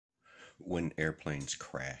when airplanes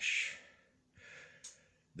crash.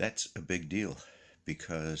 That's a big deal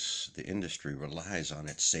because the industry relies on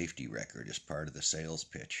its safety record as part of the sales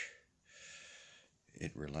pitch.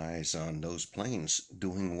 It relies on those planes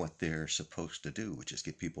doing what they're supposed to do, which is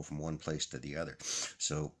get people from one place to the other.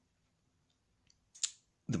 So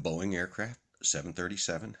the Boeing aircraft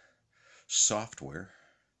 737 software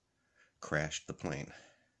crashed the plane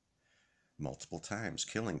multiple times,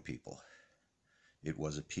 killing people. It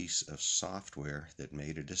was a piece of software that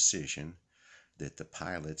made a decision that the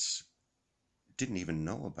pilots didn't even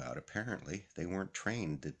know about. Apparently, they weren't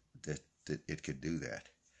trained that it could do that.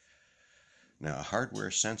 Now, a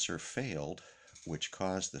hardware sensor failed, which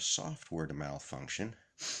caused the software to malfunction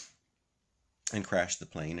and crash the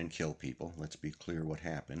plane and kill people. Let's be clear what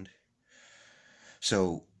happened.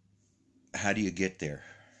 So, how do you get there?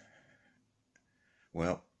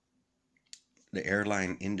 Well, the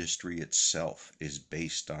airline industry itself is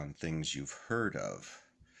based on things you've heard of.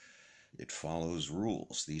 It follows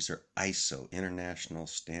rules. These are ISO, international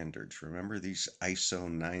standards. Remember these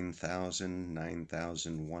ISO9000,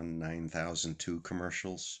 9001, 9002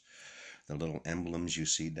 commercials? The little emblems you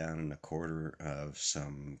see down in the corner of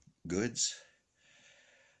some goods?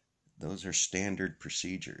 Those are standard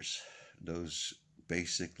procedures. Those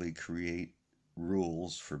basically create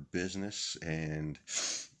rules for business and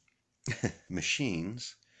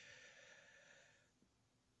machines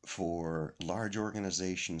for large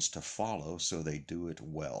organizations to follow so they do it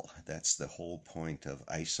well. That's the whole point of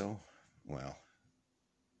ISO. Well,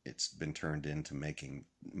 it's been turned into making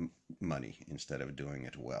money instead of doing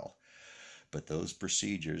it well. But those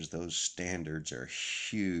procedures, those standards are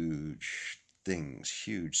huge things,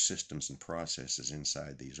 huge systems and processes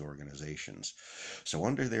inside these organizations. So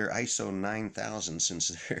under their ISO 9000, since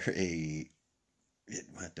they're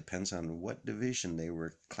it depends on what division they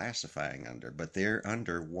were classifying under, but they're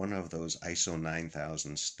under one of those ISO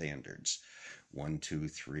 9000 standards. 1, 2,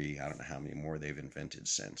 3, I don't know how many more they've invented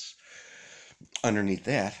since. Underneath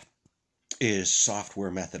that is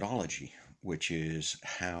software methodology, which is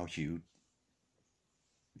how you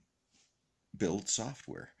build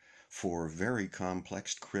software for very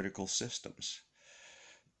complex critical systems.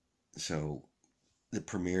 So the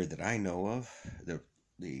premier that I know of,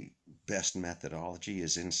 the best methodology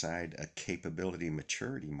is inside a capability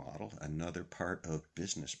maturity model, another part of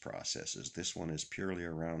business processes. This one is purely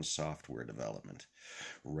around software development,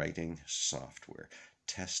 writing software,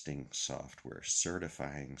 testing software,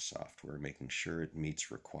 certifying software, making sure it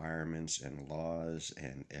meets requirements and laws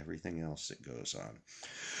and everything else that goes on.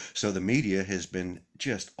 So the media has been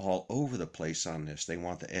just all over the place on this. They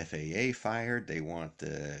want the FAA fired. They want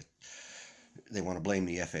to blame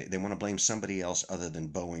the FAA. They want to blame somebody else other than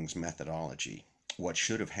Boeing's methodology. What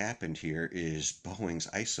should have happened here is Boeing's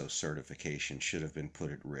ISO certification should have been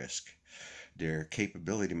put at risk. Their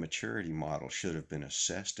capability maturity model should have been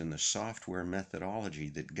assessed, and the software methodology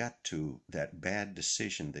that got to that bad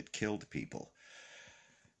decision that killed people,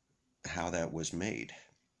 how that was made.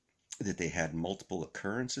 That they had multiple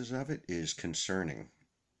occurrences of it is concerning.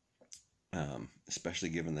 Especially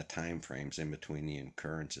given the time frames in between the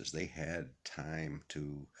occurrences. They had time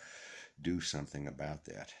to do something about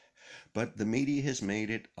that. But the media has made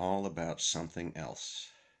it all about something else.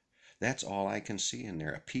 That's all I can see in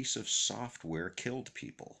there. A piece of software killed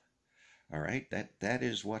people. All right? That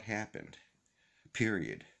is what happened.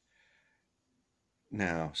 Period.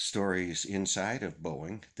 Now, stories inside of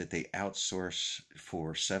Boeing that they outsource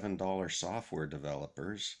for $7 software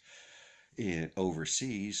developers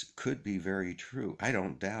overseas could be very true. I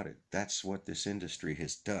don't doubt it. That's what this industry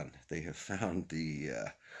has done. They have found the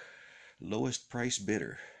lowest price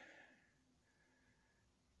bidder.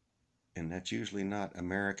 And that's usually not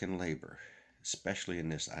American labor, especially in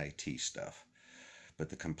this IT stuff. But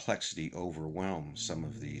the complexity overwhelms some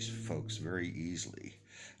of these folks very easily.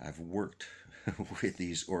 I've worked with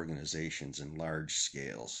these organizations in large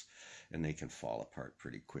scales, and they can fall apart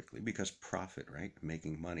pretty quickly because profit, right?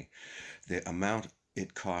 Making money. The amount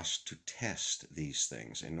it costs to test these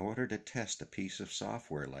things. In order to test a piece of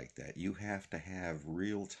software like that, you have to have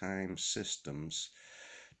real-time systems,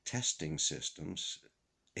 testing systems,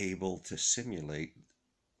 able to simulate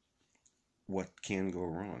what can go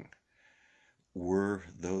wrong. Were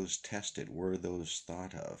those tested? Were those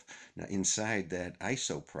thought of? Now, inside that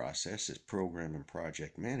ISO process is program and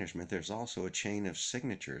project management. There's also a chain of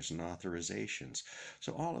signatures and authorizations.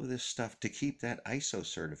 So all of this stuff, to keep that ISO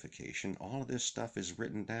certification, all of this stuff is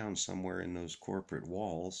written down somewhere in those corporate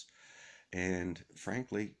walls. And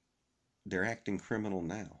frankly, they're acting criminal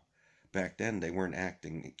now. Back then, they weren't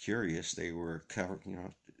acting curious. They were cover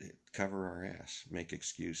our ass, make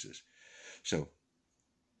excuses. So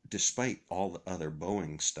despite all the other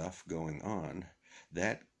Boeing stuff going on,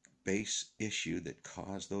 that base issue that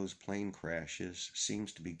caused those plane crashes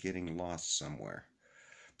seems to be getting lost somewhere.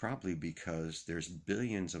 Probably because there's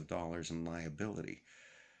billions of dollars in liability.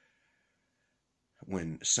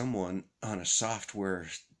 When someone on a software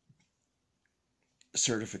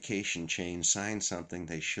certification chain signed something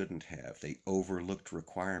they shouldn't have, they overlooked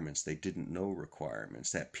requirements, they didn't know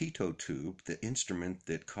requirements. That pitot tube, the instrument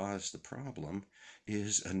that caused the problem,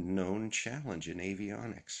 is a known challenge in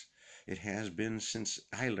avionics. It has been since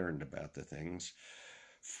I learned about the things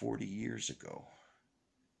 40 years ago.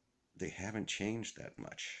 They haven't changed that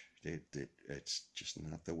much. It's just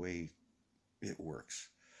not the way it works.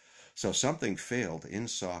 So something failed in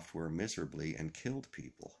software miserably and killed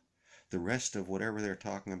people. The rest of whatever they're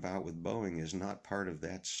talking about with Boeing is not part of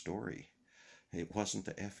that story. It wasn't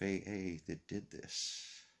the FAA that did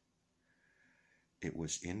this. It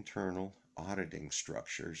was internal auditing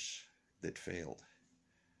structures that failed.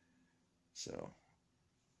 So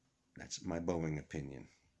that's my Boeing opinion.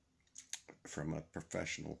 From a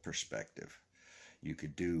professional perspective, you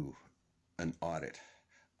could do an audit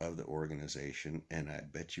of the organization, and I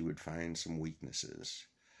bet you would find some weaknesses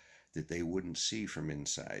that they wouldn't see from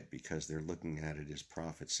inside because they're looking at it as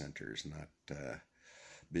profit centers, not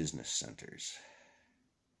business centers.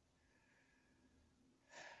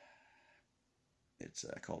 It's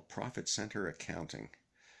called profit center accounting.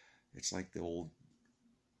 It's like the old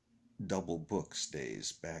double books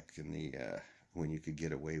days back in the when you could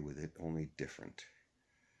get away with it, only different.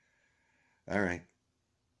 All right.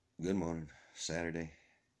 Good morning. Saturday.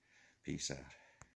 Peace out.